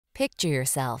Picture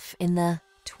yourself in the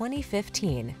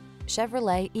 2015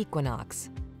 Chevrolet Equinox.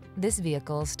 This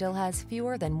vehicle still has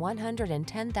fewer than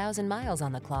 110,000 miles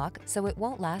on the clock, so it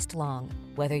won't last long.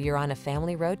 Whether you're on a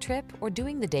family road trip or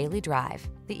doing the daily drive,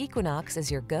 the Equinox is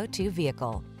your go-to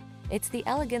vehicle. It's the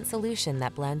elegant solution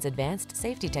that blends advanced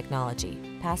safety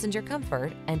technology, passenger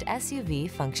comfort, and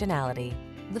SUV functionality.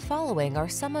 The following are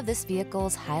some of this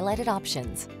vehicle's highlighted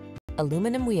options: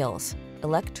 aluminum wheels,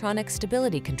 electronic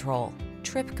stability control,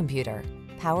 trip computer,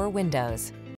 power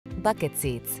windows, bucket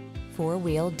seats,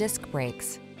 four-wheel disc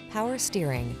brakes, power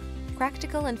steering.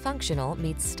 Practical and functional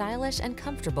meets stylish and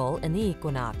comfortable in the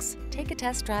Equinox. Take a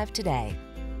test drive today.